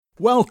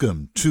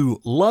Welcome to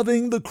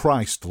Loving the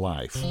Christ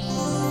Life.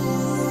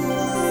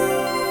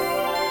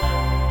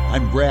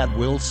 I'm Brad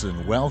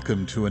Wilson.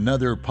 Welcome to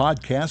another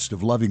podcast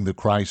of Loving the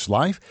Christ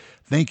Life.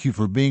 Thank you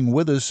for being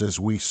with us as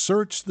we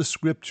search the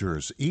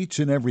Scriptures each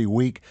and every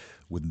week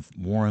with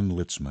Warren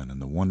Litzman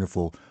and the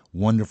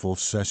wonderful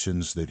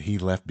sessions that he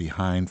left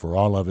behind for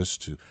all of us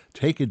to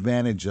take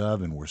advantage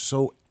of, and we're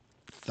so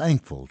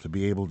thankful to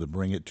be able to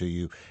bring it to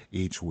you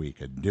each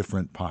week, a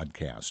different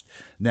podcast.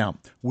 Now,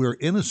 we're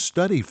in a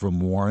study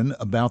from Warren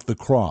about the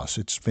cross.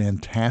 It's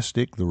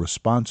fantastic. The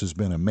response has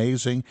been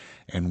amazing,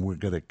 and we're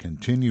going to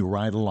continue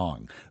right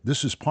along.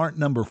 This is part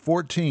number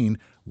 14,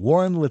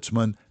 Warren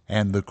Litzman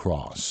and the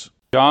cross.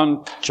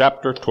 John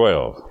chapter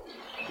 12.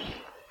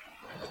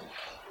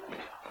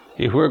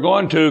 If we're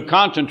going to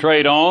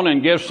concentrate on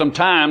and give some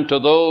time to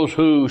those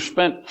who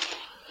spent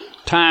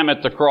time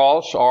at the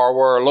cross or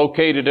were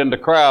located in the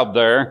crowd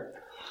there,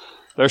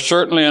 there's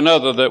certainly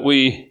another that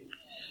we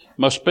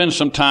must spend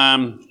some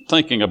time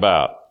thinking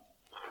about.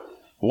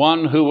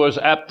 One who was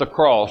at the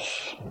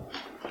cross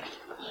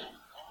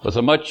with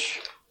a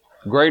much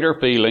greater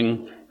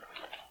feeling,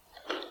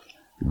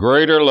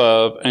 greater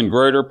love, and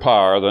greater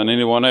power than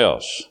anyone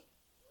else.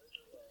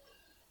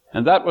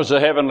 And that was the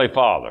Heavenly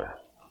Father.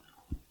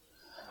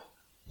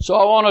 So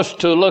I want us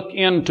to look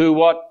into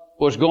what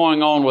was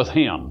going on with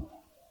Him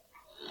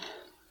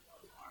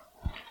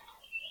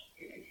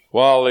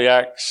while the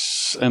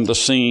acts and the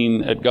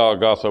scene at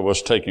Golgotha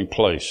was taking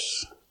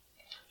place.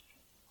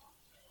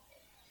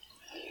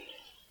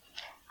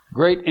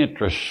 Great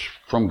interest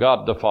from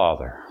God the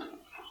Father.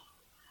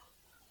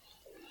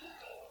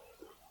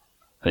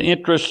 The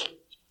interest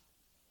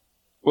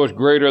was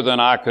greater than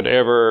I could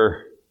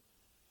ever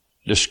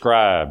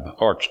describe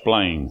or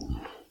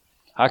explain.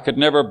 I could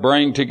never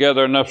bring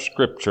together enough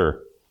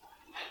Scripture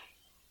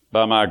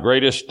by my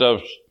greatest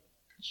of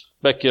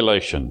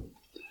speculation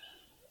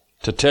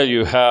to tell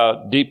you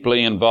how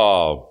deeply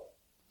involved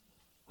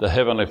the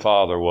Heavenly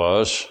Father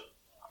was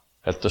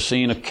at the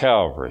scene of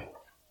Calvary.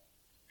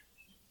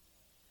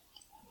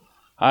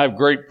 I have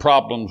great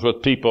problems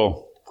with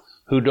people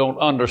who don't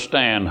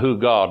understand who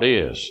God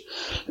is.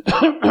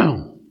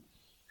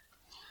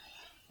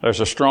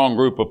 There's a strong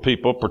group of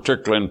people,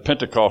 particularly in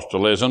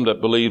Pentecostalism, that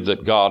believe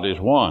that God is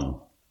one,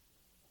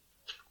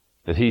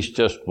 that He's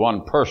just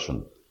one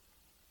person,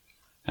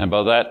 and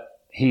by that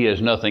He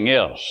is nothing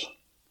else.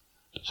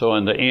 So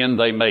in the end,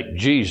 they make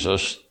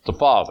Jesus the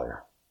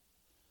Father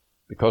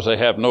because they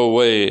have no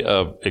way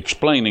of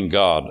explaining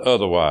God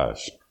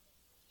otherwise.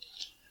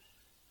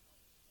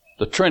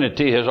 The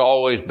Trinity has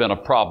always been a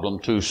problem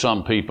to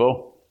some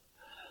people.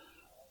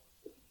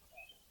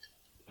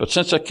 But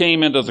since I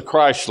came into the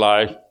Christ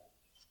life,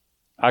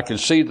 I can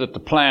see that the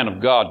plan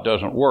of God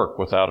doesn't work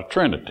without a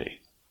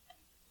Trinity.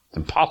 It's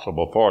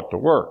impossible for it to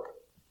work.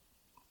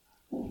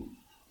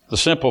 The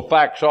simple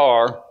facts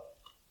are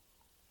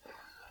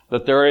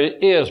that there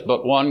is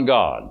but one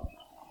God.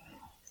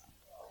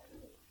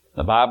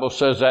 The Bible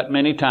says that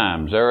many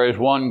times. There is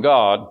one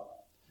God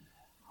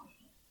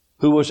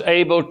who was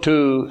able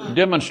to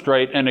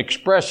demonstrate and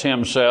express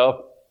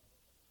Himself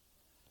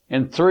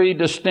in three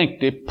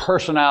distinctive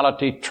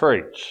personality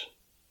traits.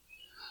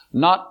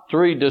 Not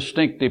three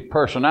distinctive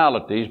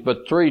personalities,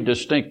 but three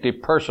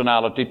distinctive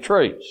personality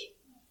traits.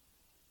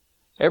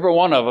 Every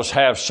one of us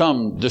have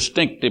some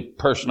distinctive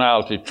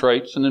personality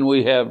traits, and then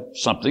we have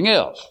something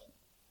else.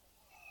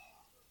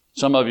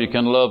 Some of you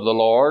can love the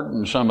Lord,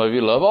 and some of you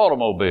love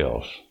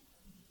automobiles.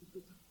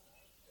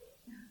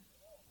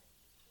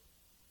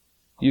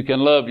 You can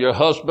love your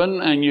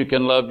husband, and you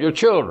can love your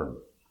children.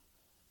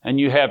 And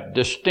you have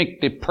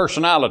distinctive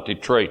personality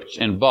traits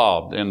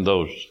involved in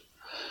those.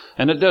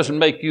 And it doesn't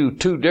make you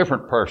two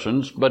different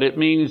persons, but it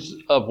means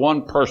of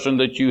one person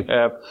that you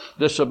have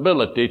this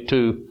ability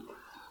to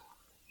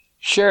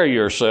share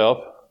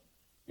yourself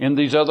in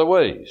these other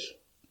ways.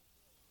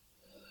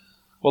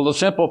 Well, the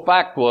simple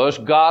fact was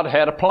God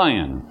had a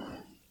plan.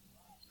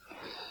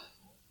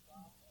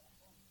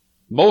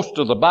 Most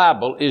of the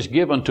Bible is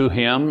given to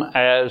Him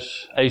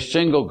as a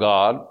single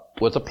God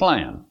with a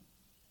plan.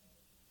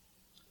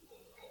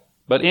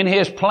 But in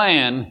His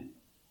plan,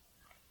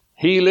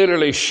 He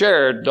literally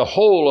shared the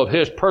whole of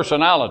His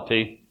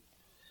personality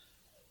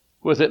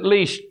with at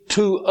least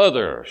two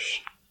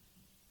others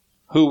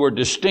who were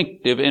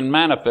distinctive in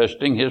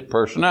manifesting His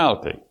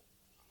personality.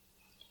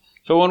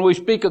 So when we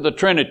speak of the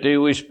Trinity,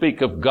 we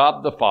speak of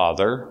God the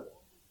Father.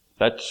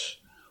 That's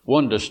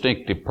one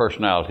distinctive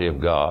personality of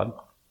God.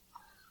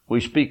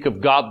 We speak of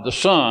God the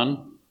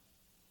Son.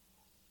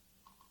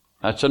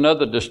 That's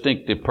another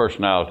distinctive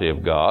personality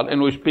of God.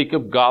 And we speak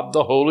of God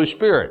the Holy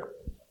Spirit.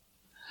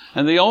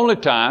 And the only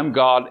time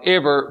God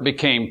ever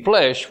became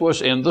flesh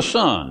was in the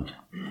Son.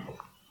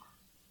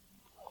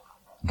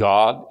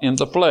 God in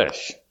the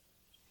flesh.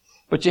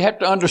 But you have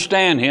to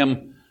understand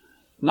Him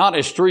not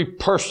as three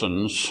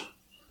persons,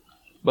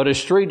 but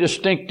as three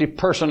distinctive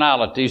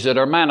personalities that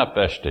are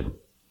manifested.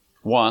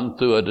 One,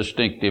 through a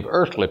distinctive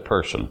earthly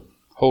person.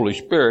 Holy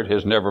Spirit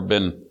has never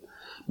been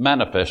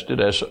manifested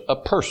as a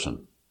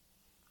person.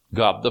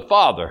 God the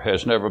Father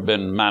has never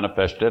been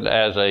manifested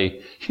as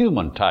a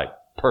human type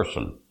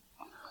person.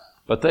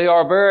 But they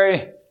are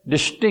very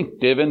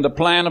distinctive in the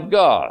plan of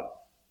God.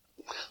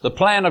 The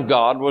plan of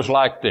God was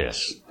like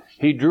this.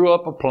 He drew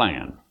up a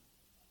plan.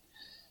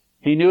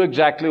 He knew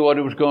exactly what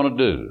he was going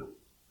to do.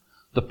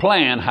 The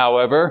plan,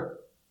 however,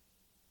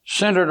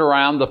 centered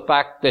around the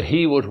fact that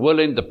he was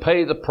willing to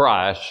pay the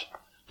price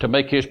to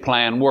make his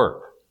plan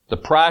work. The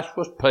price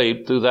was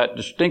paid through that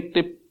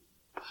distinctive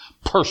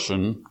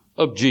person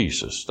of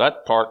Jesus,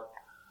 that part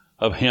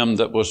of him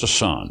that was the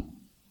Son.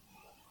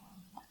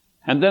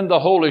 And then the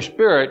Holy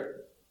Spirit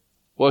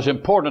was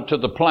important to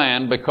the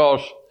plan,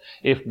 because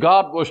if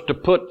God was to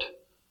put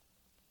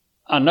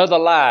another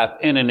life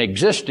in an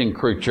existing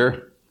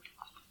creature,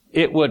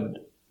 it would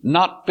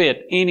not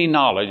fit any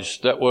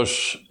knowledge that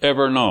was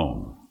ever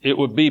known. It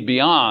would be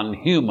beyond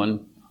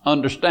human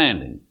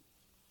understanding.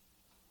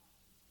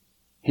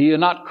 He would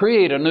not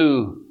create a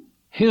new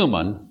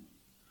human,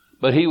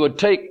 but he would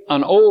take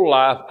an old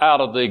life out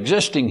of the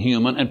existing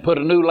human and put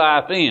a new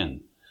life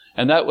in.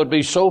 And that would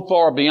be so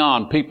far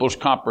beyond people's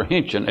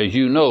comprehension. As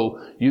you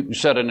know, you can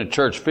sit in a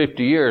church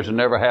 50 years and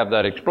never have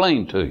that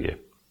explained to you,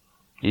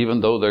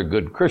 even though they're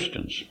good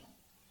Christians.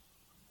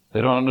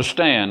 They don't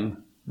understand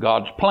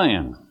God's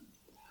plan.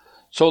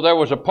 So there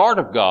was a part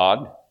of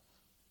God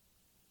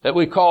that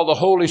we call the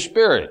Holy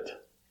Spirit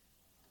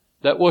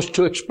that was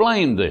to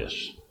explain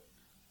this.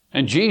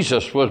 And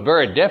Jesus was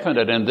very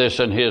definite in this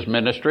in his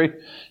ministry,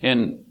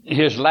 in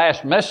his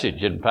last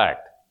message, in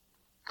fact.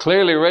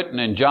 Clearly written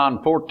in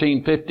John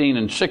 14, 15,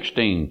 and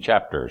 16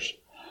 chapters,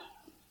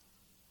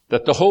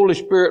 that the Holy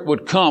Spirit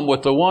would come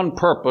with the one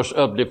purpose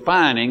of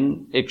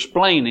defining,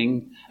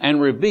 explaining, and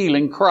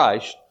revealing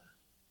Christ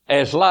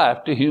as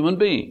life to human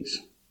beings.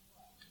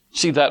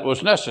 See, that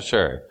was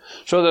necessary.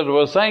 So there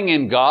was a thing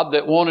in God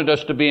that wanted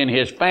us to be in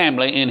his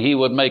family, and he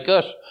would make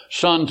us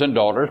sons and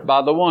daughters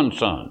by the one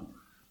Son.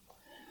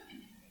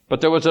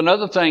 But there was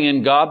another thing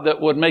in God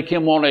that would make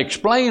him want to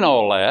explain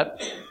all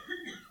that.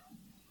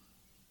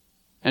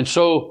 And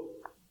so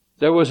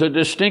there was a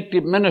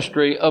distinctive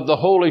ministry of the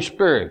Holy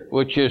Spirit,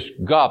 which is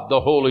God,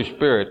 the Holy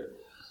Spirit,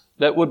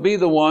 that would be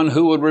the one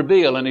who would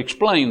reveal and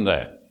explain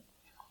that.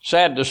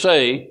 Sad to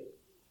say,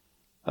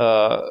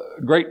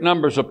 great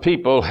numbers of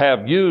people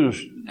have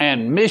used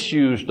and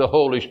misused the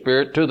Holy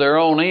Spirit to their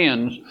own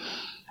ends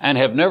and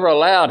have never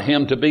allowed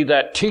him to be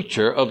that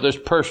teacher of this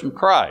person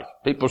Christ.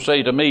 People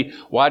say to me,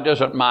 why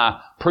doesn't my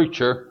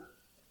preacher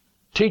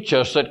teach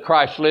us that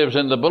Christ lives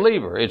in the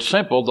believer? It's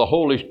simple. The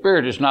Holy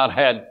Spirit has not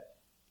had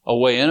a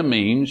way and a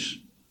means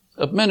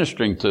of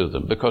ministering to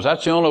them, because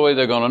that's the only way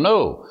they're going to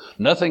know.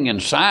 Nothing in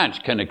science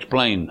can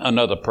explain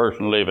another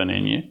person living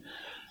in you,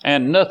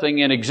 and nothing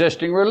in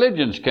existing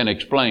religions can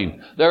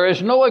explain. There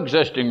is no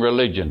existing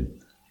religion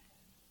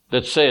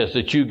that says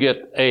that you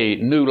get a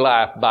new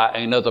life by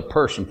another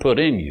person put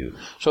in you.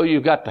 So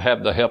you've got to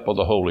have the help of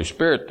the Holy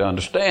Spirit to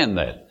understand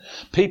that.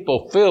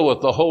 People filled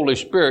with the Holy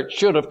Spirit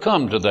should have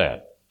come to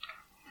that.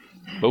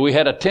 But we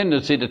had a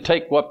tendency to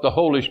take what the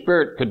Holy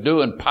Spirit could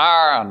do in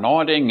power,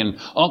 anointing, and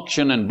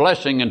unction and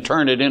blessing and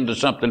turn it into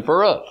something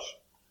for us,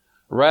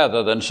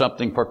 rather than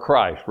something for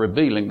Christ,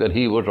 revealing that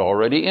he was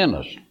already in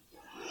us.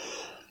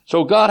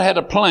 So God had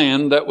a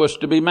plan that was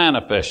to be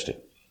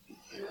manifested.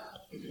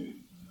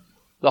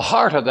 The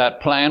heart of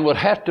that plan would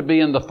have to be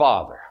in the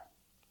Father,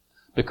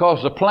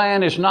 because the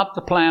plan is not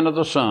the plan of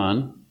the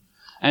Son,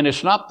 and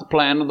it's not the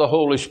plan of the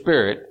Holy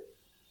Spirit.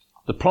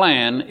 The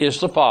plan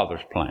is the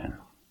Father's plan.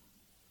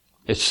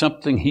 It's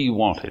something he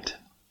wanted.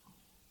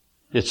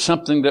 It's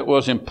something that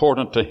was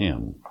important to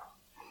him.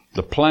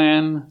 The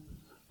plan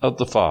of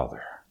the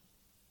Father.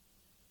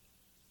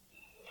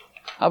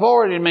 I've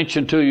already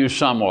mentioned to you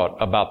somewhat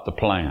about the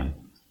plan.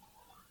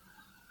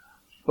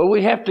 But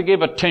we have to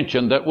give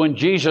attention that when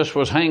Jesus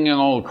was hanging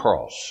on the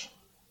cross,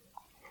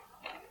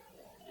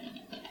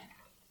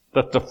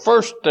 that the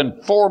first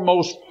and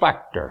foremost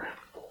factor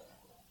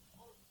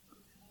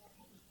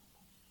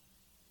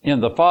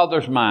in the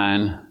Father's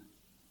mind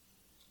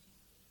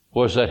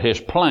was that his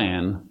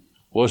plan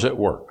was at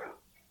work.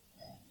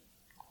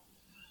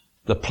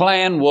 The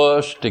plan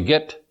was to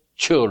get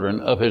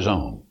children of his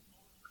own.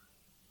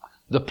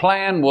 The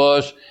plan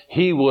was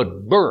he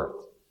would birth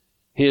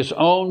his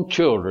own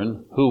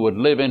children who would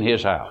live in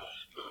his house.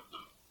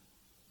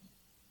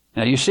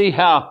 Now you see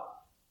how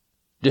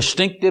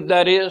distinctive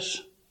that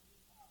is?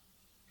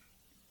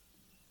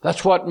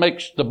 That's what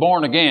makes the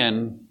born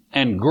again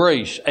and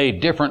grace a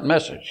different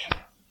message.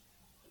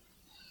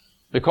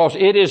 Because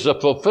it is the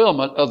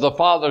fulfillment of the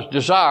Father's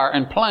desire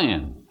and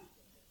plan.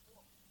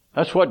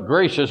 That's what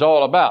grace is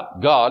all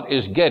about. God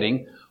is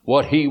getting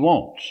what he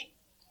wants,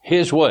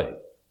 his way.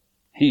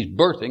 He's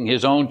birthing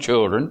his own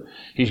children.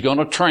 He's going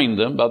to train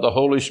them by the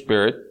Holy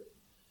Spirit.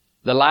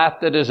 The life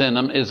that is in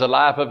them is the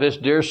life of his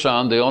dear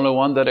Son, the only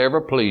one that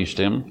ever pleased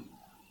him.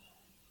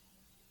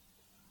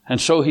 And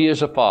so he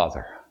is a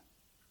father.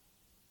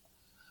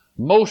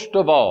 Most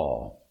of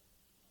all,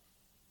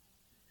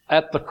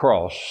 at the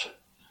cross,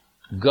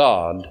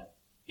 God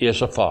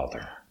is a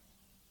father.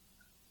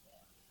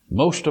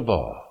 Most of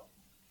all.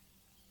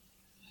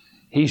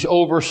 He's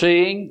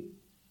overseeing.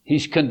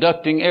 He's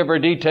conducting every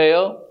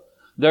detail.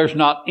 There's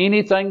not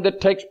anything that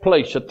takes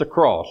place at the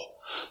cross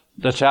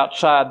that's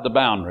outside the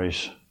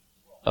boundaries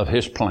of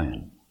His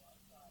plan.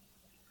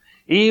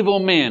 Evil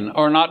men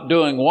are not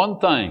doing one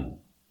thing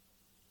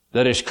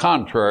that is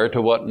contrary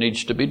to what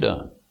needs to be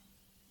done.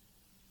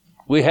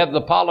 We have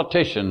the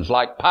politicians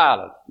like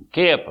Pilate,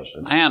 Caiaphas,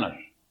 and Annas.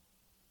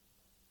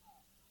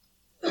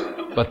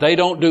 But they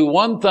don't do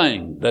one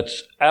thing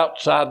that's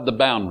outside the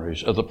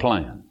boundaries of the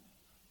plan.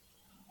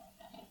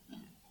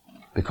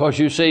 Because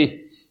you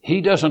see,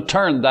 He doesn't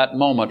turn that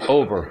moment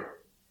over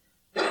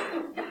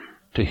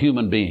to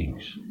human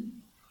beings.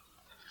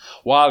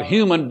 While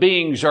human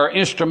beings are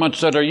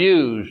instruments that are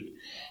used,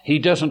 He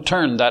doesn't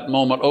turn that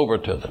moment over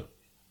to them.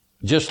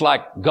 Just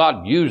like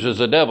God uses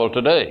the devil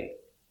today.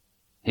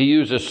 He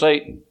uses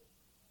Satan.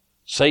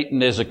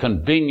 Satan is a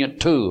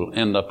convenient tool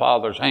in the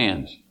Father's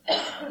hands.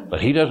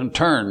 But He doesn't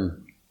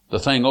turn the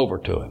thing over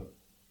to him.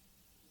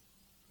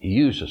 He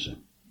uses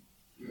him.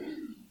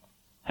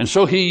 And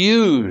so He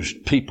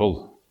used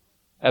people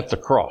at the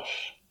cross.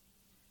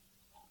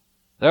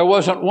 There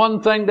wasn't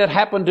one thing that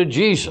happened to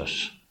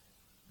Jesus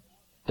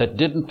that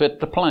didn't fit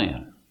the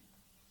plan.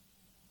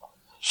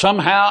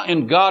 Somehow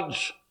in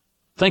God's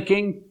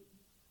thinking,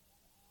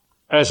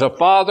 as a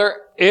father,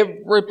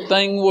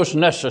 everything was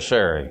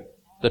necessary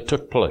that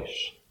took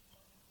place.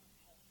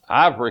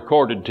 I've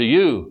recorded to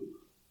you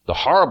the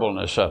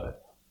horribleness of it.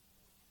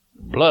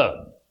 The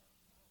blood,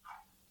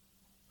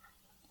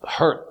 the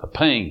hurt, the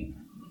pain.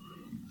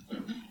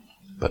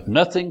 But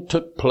nothing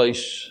took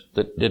place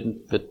that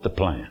didn't fit the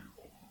plan.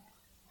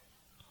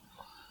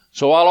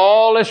 So while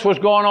all this was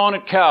going on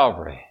at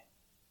Calvary,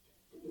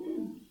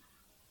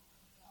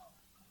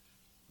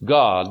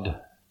 God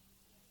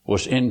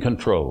was in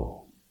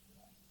control.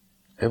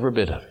 Every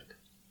bit of it.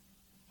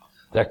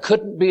 There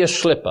couldn't be a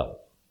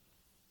slip-up.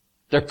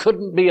 There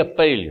couldn't be a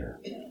failure.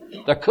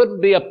 There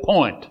couldn't be a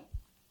point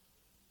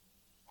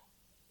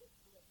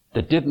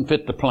that didn't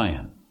fit the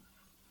plan.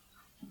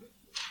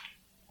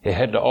 It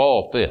had to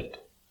all fit.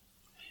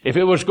 If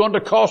it was going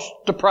to cost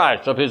the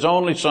price of His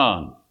only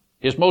Son,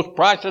 His most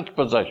priceless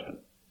possession,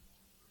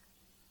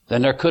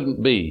 then there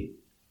couldn't be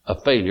a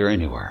failure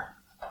anywhere.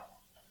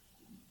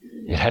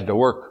 It had to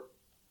work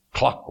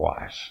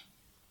clockwise.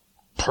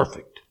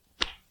 Perfect.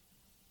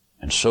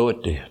 And so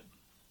it did.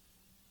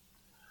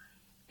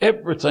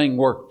 Everything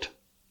worked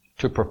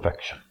to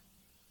perfection.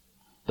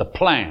 The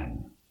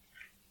plan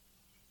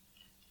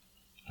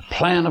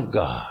of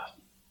God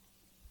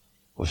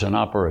was in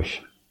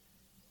operation.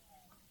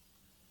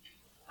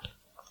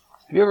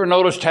 Have you ever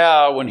noticed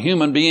how when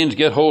human beings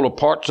get hold of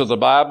parts of the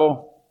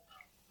Bible,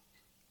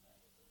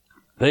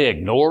 they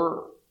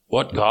ignore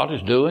what God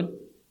is doing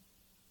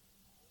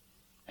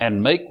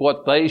and make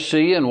what they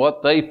see and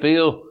what they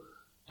feel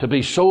to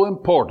be so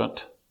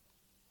important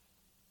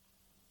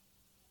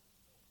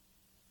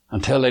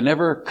until they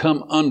never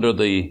come under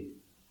the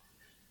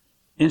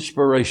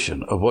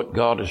inspiration of what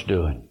God is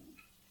doing?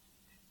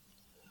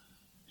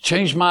 It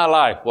changed my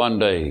life one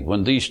day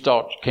when these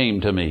thoughts came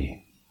to me,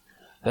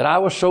 that I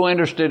was so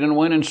interested in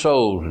winning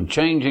souls and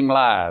changing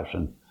lives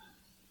and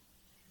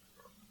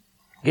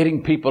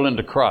getting people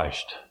into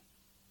Christ.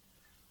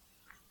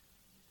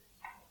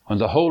 When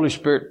the Holy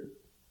Spirit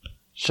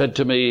said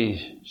to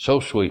me so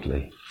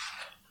sweetly,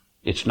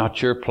 "It's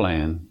not your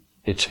plan,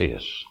 it's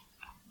His.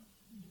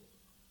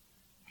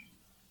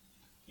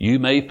 You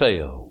may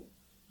fail,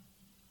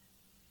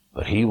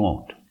 but He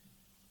won't.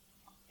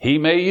 He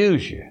may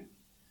use you,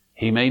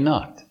 He may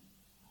not,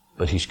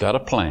 but He's got a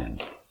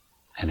plan,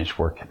 and it's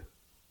working."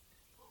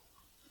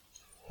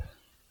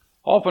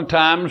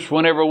 Oftentimes,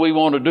 whenever we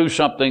want to do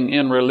something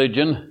in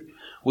religion,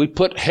 we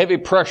put heavy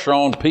pressure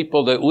on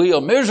people that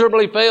we'll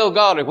miserably fail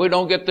God if we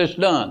don't get this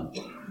done.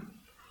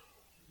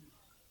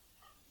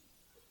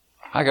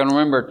 I can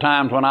remember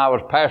times when I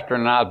was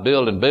pastoring and I was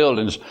building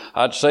buildings,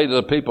 I'd say to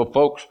the people,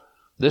 "Folks,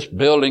 this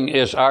building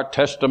is our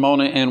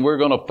testimony and we're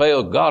going to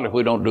fail God if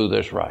we don't do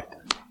this right."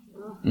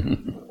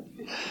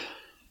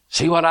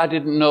 See, what I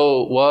didn't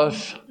know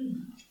was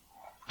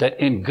that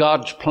in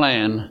God's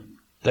plan,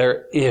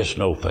 there is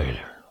no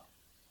failure.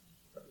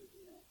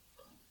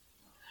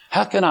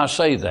 How can I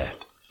say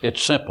that?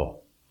 It's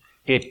simple.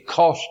 It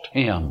cost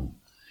Him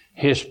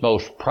His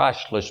most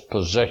priceless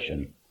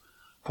possession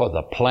for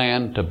the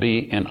plan to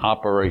be in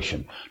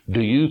operation.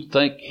 Do you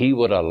think He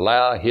would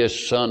allow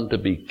His Son to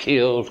be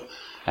killed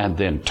and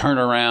then turn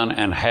around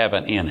and have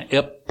an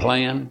inept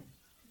plan?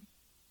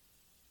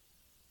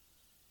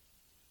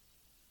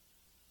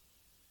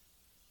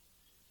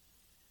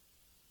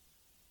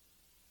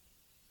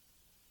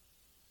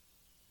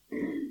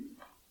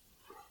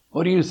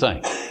 What do you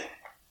think?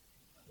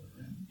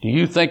 Do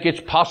you think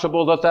it's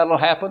possible that that'll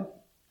happen?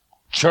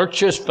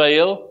 Churches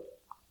fail.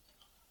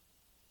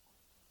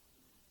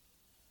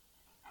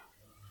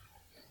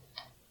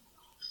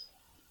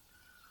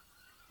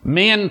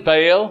 Men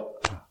fail.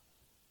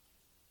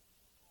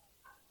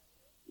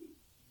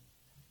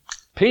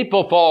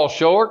 People fall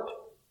short.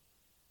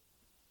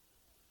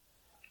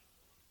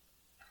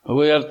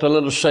 We have the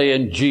little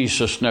saying,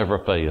 Jesus never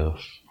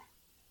fails.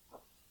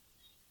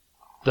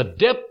 The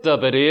depth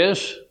of it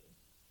is,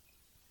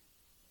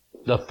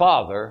 the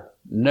Father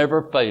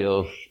never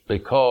fails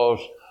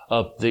because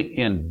of the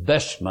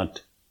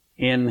investment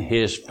in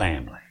His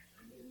family.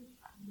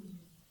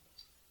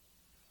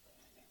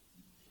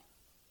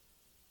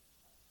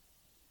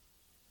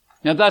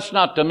 Now, that's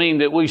not to mean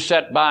that we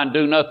sit by and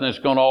do nothing that's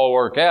going to all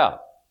work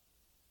out.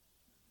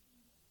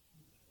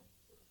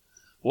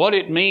 What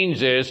it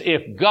means is,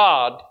 if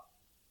God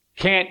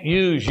can't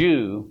use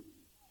you,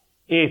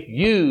 if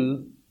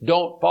you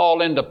don't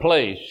fall into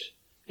place,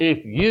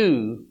 if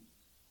you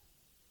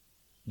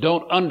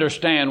don't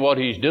understand what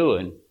He's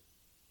doing,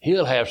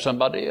 He'll have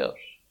somebody else.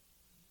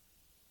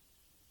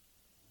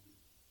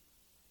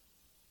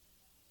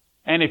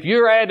 And if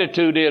your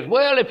attitude is,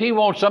 well, if He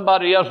wants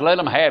somebody else, let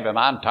Him have him.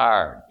 I'm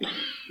tired.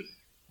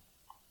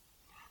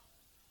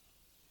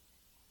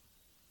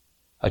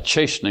 A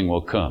chastening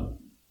will come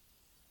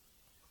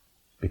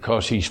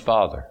because He's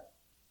Father.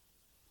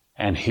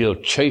 And He'll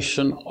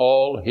chasten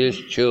all His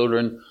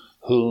children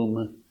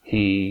whom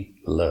He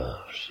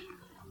loves.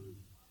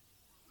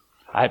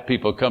 I have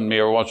people come to me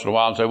every once in a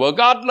while and say, well,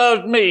 God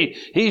loves me.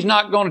 He's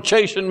not going to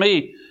chasten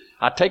me.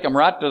 I take them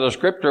right to the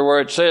scripture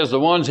where it says the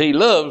ones He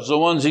loves, the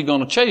ones He's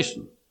going to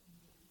chasten.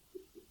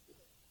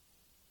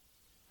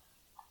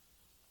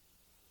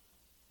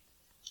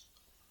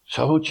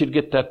 So I want you to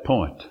get that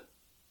point.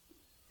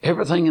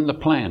 Everything in the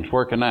plan's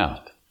working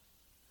out.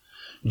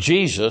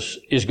 Jesus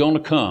is going to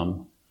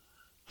come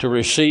to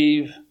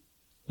receive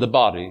the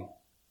body,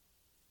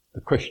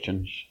 the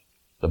Christians,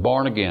 the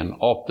born again,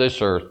 off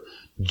this earth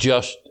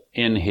just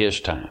in His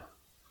time.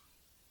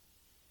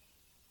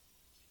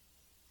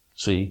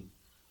 See?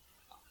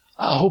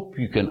 I hope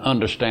you can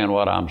understand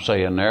what I'm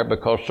saying there,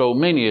 because so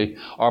many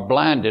are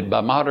blinded by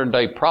modern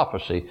day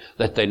prophecy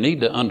that they need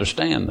to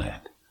understand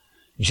that.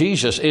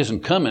 Jesus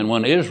isn't coming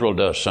when Israel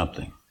does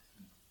something.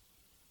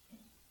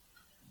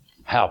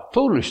 How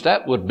foolish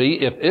that would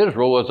be if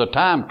Israel was a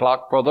time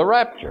clock for the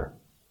rapture.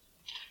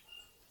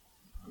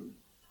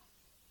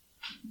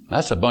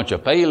 That's a bunch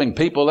of failing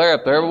people there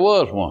if there ever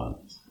was one.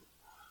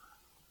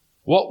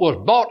 What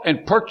was bought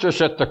and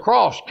purchased at the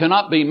cross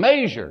cannot be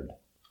measured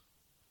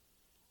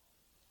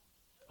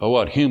by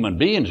what human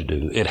beings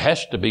do. It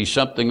has to be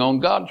something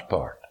on God's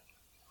part.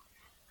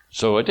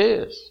 So it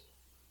is.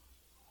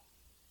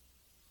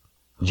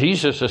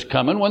 Jesus is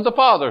coming when the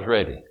Father's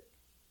ready.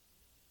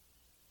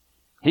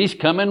 He's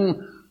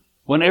coming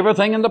when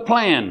everything in the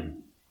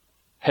plan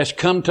has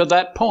come to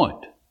that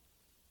point.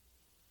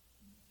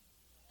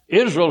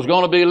 Israel's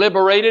going to be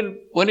liberated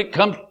when it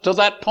comes to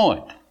that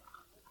point.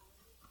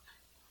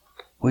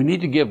 We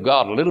need to give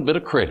God a little bit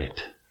of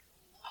credit.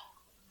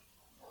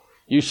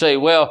 You say,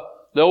 well,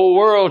 the old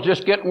world's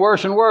just getting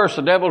worse and worse.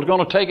 The devil's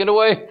going to take it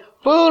away.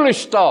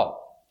 Foolish thought.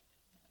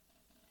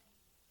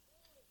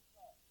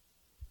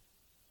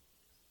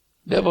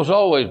 Devil's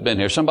always been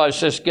here. Somebody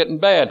says it's getting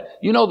bad.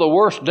 You know the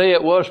worst day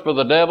it was for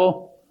the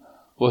devil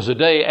was the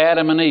day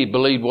Adam and Eve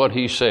believed what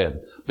he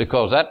said,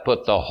 because that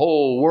put the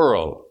whole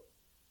world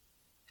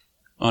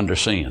under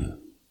sin.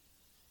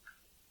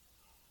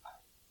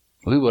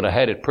 We would have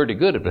had it pretty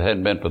good if it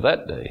hadn't been for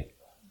that day.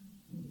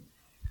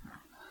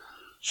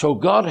 So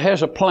God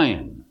has a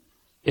plan.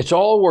 It's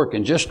all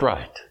working just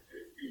right.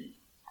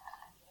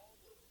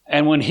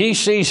 And when He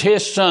sees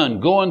His Son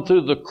going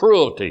through the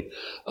cruelty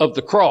of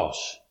the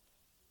cross,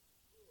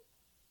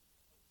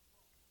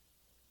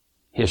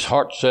 His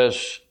heart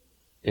says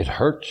it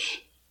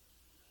hurts,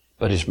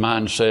 but His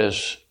mind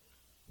says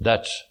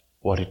that's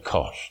what it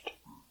cost.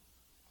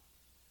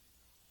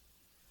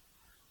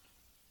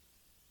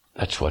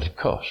 That's what it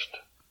cost.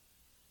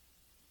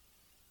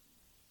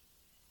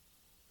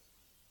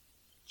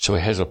 So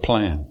He has a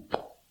plan.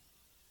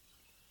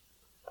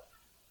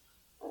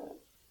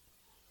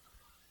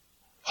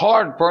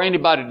 Hard for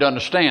anybody to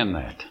understand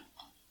that.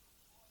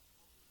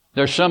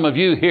 There's some of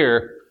you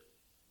here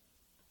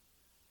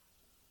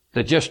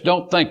that just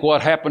don't think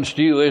what happens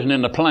to you isn't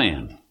in the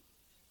plan.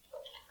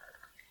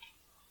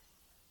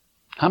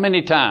 How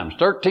many times?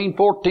 13,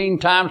 14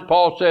 times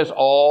Paul says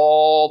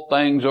all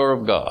things are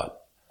of God.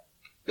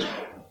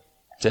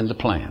 It's in the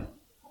plan.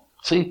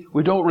 See,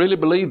 we don't really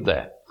believe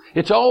that.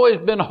 It's always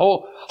been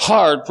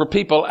hard for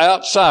people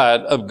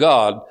outside of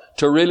God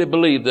to really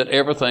believe that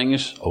everything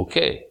is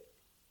okay.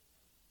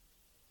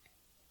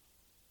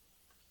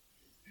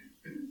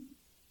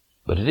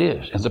 But it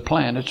is. In the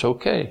plan, it's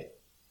okay.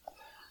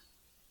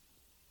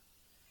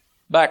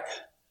 Back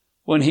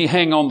when He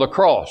hung on the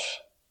cross,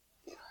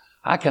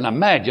 I can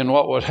imagine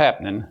what was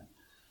happening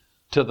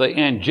to the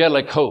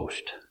angelic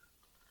host.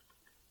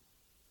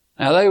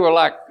 Now, they were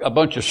like a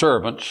bunch of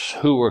servants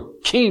who were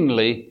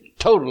keenly,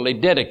 totally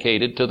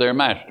dedicated to their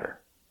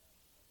master.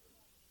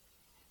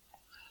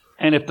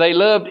 And if they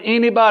loved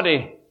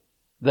anybody,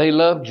 they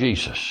loved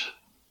Jesus.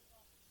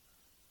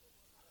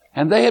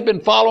 And they had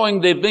been following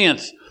the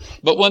events.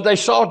 But when they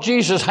saw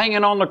Jesus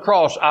hanging on the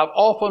cross, I've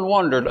often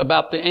wondered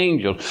about the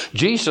angels.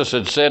 Jesus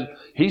had said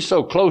He's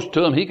so close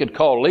to them, He could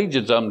call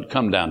legions of them to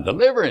come down and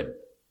deliver Him.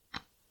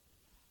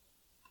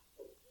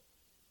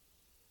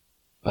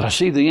 But I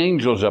see the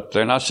angels up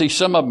there, and I see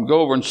some of them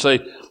go over and say,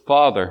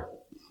 Father,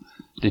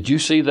 did you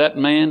see that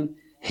man?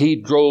 He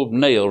drove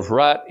nails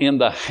right in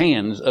the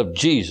hands of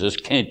Jesus.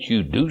 Can't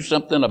you do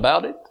something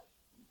about it?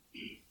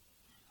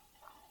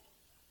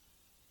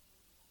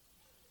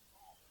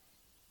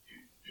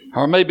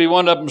 Or maybe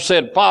one of them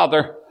said,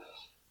 Father,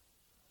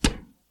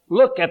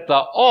 look at the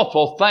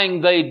awful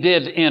thing they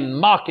did in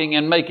mocking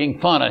and making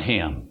fun of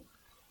him.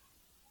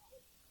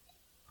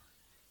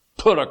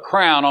 Put a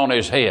crown on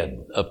his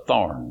head of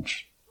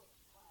thorns.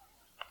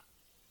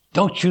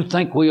 Don't you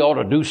think we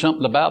ought to do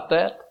something about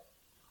that?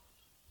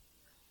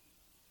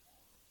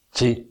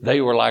 See,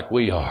 they were like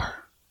we are.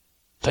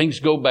 Things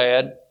go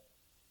bad.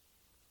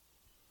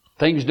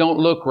 Things don't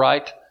look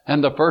right.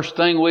 And the first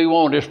thing we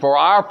want is for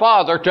our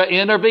Father to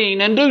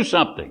intervene and do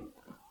something.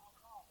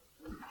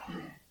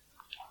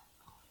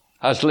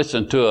 I was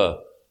listening to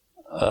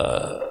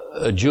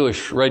a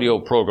Jewish radio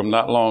program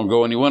not long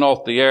ago, and he went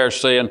off the air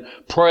saying,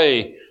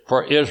 pray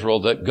for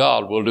Israel that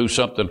God will do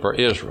something for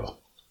Israel.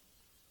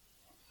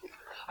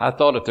 I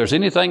thought if there's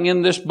anything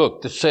in this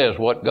book that says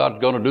what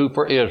God's going to do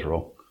for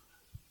Israel,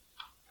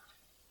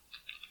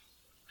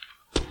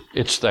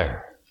 it's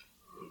there.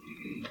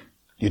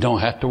 You don't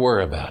have to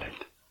worry about it.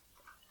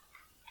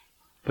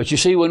 But you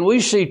see, when we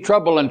see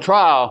trouble and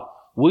trial,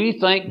 we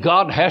think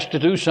God has to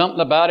do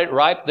something about it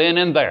right then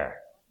and there.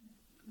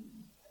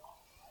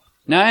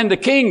 Now in the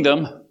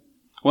kingdom,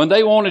 when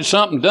they wanted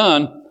something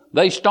done,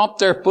 they stomped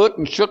their foot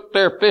and shook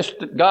their fist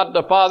at God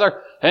the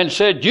Father and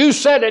said, you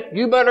said it,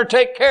 you better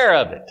take care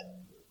of it.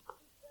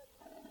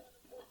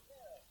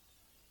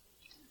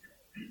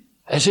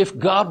 As if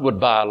God would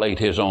violate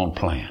His own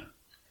plan.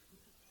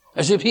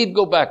 As if He'd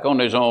go back on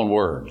His own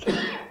words.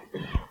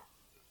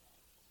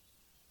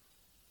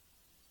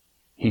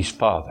 He's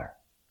Father.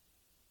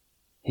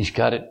 He's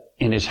got it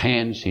in His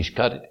hands. He's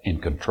got it in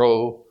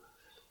control.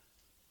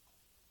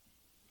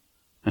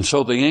 And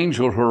so the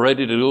angels were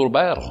ready to do a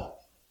battle.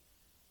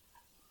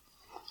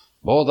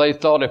 Boy, they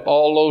thought if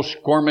all those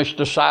squirmish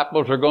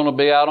disciples are going to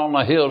be out on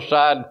the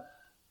hillside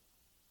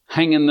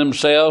hanging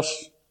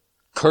themselves,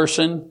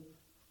 cursing,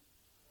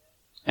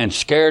 and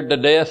scared to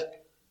death,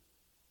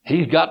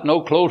 He's got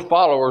no close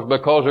followers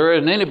because there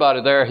isn't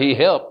anybody there He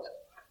helped.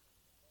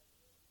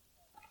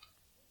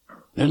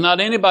 There's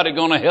not anybody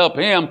going to help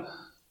Him.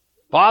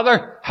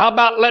 Father, how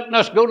about letting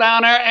us go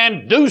down there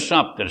and do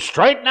something?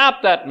 Straighten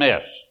out that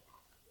mess.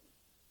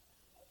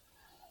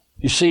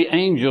 You see,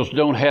 angels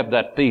don't have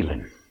that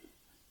feeling.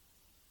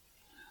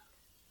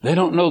 They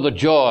don't know the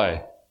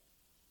joy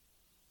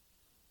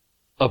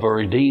of a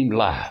redeemed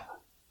life.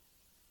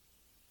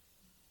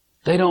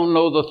 They don't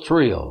know the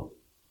thrill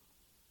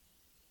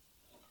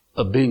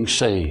of being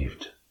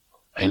saved.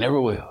 They never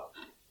will.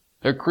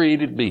 They're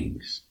created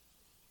beings.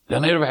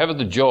 They'll never have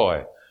the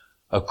joy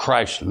of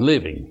Christ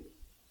living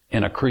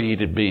in a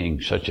created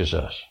being such as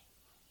us.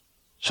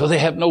 So they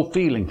have no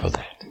feeling for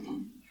that.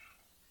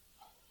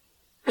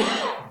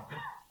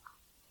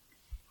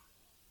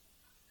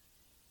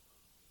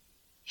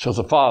 So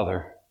the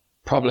Father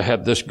probably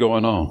had this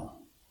going on.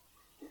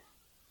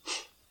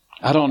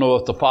 I don't know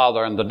if the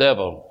Father and the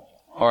devil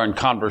are in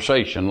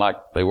conversation like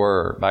they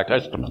were back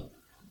Testament.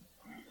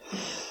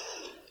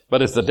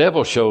 But if the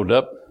devil showed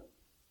up,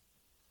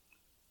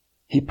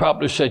 he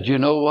probably said, you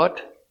know what?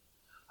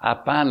 I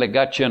finally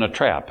got you in a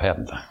trap,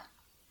 haven't I?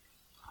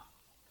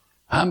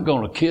 I'm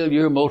going to kill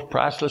your most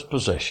priceless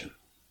possession.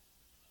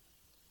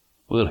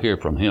 We'll hear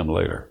from him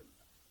later.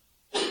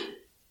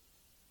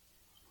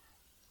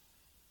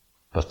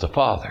 But the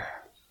Father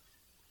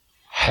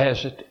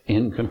has it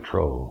in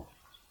control.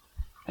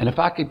 And if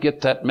I could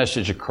get that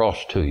message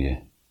across to you,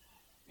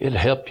 it'll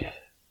help you.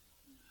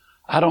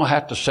 I don't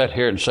have to sit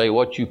here and say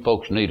what you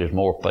folks need is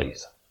more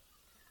faith.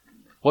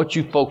 What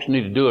you folks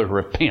need to do is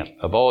repent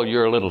of all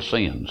your little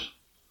sins.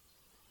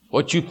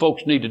 What you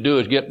folks need to do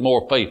is get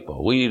more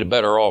faithful. We need a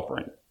better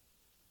offering.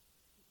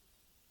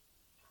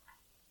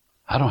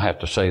 I don't have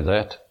to say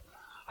that.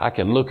 I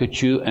can look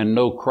at you and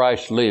know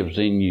Christ lives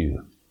in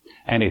you.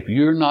 And if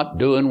you're not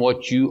doing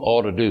what you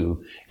ought to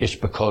do, it's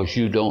because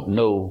you don't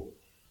know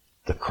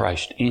the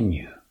Christ in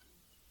you.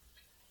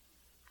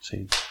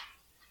 See?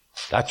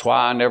 That's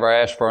why I never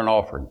ask for an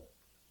offering.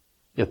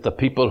 If the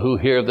people who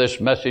hear this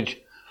message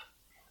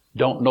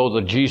don't know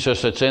the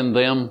Jesus that's in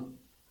them,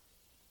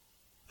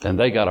 then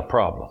they got a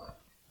problem.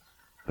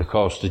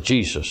 Because the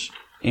Jesus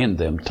in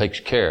them takes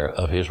care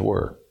of His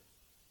word.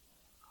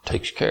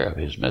 Takes care of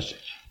His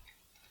message.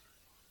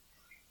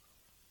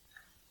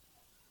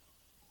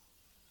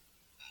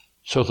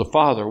 So the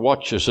Father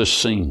watches this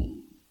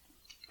scene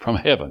from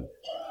heaven.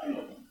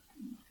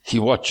 He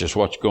watches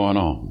what's going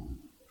on.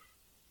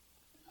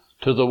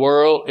 To the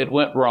world, it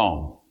went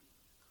wrong.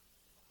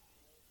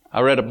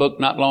 I read a book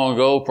not long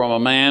ago from a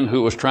man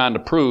who was trying to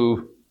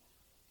prove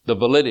the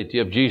validity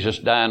of Jesus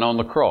dying on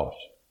the cross.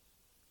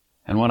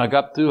 And when I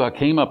got through, I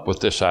came up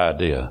with this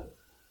idea.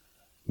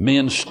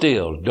 Men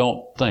still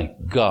don't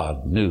think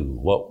God knew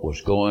what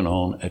was going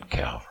on at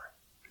Calvary.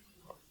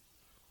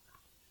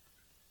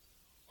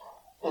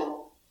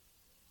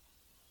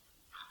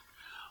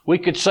 We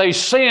could say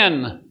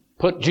sin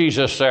put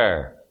Jesus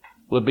there.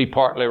 Would be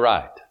partly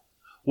right.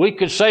 We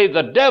could say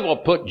the devil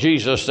put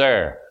Jesus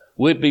there.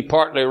 Would be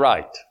partly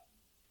right.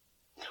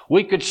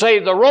 We could say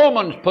the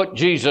Romans put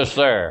Jesus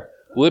there.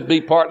 Would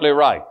be partly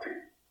right.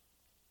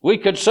 We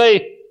could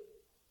say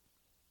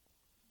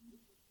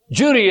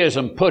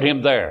Judaism put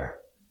him there.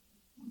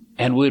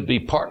 And would be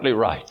partly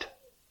right.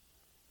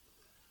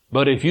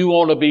 But if you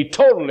want to be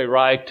totally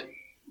right,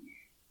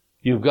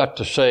 you've got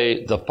to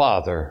say the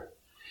Father,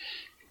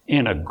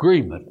 in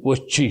agreement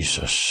with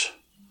Jesus,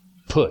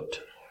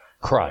 put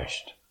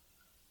Christ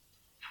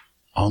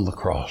on the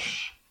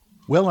cross.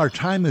 Well, our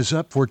time is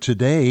up for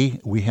today.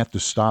 We have to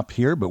stop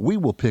here, but we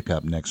will pick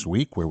up next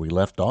week where we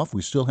left off.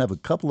 We still have a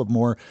couple of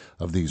more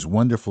of these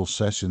wonderful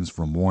sessions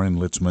from Warren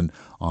Litzman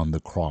on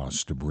the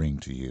cross to bring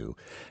to you.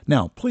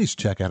 Now, please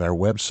check out our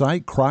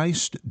website,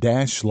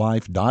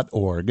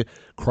 christ-life.org,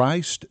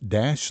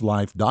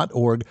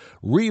 christ-life.org.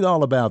 Read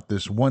all about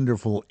this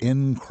wonderful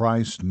in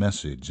Christ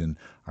message and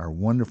our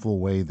wonderful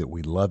way that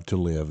we love to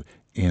live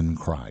in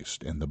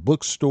Christ. And the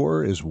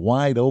bookstore is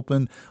wide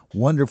open.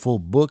 Wonderful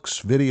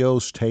books,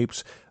 videos,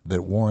 tapes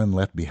that Warren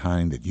left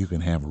behind that you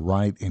can have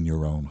right in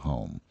your own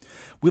home.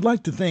 We'd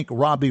like to thank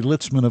Robbie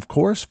Litzman, of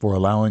course, for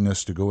allowing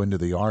us to go into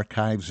the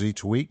archives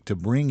each week to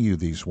bring you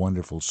these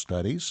wonderful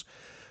studies.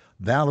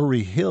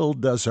 Valerie Hill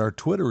does our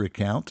Twitter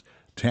account.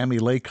 Tammy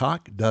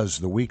Lacock does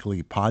the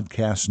weekly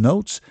podcast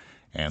notes.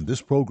 And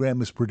this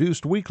program is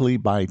produced weekly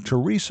by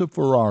Teresa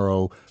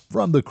Ferraro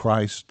from the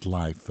Christ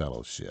Life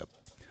Fellowship.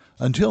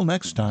 Until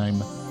next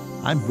time,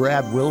 I'm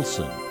Brad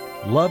Wilson,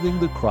 loving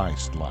the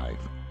Christ life.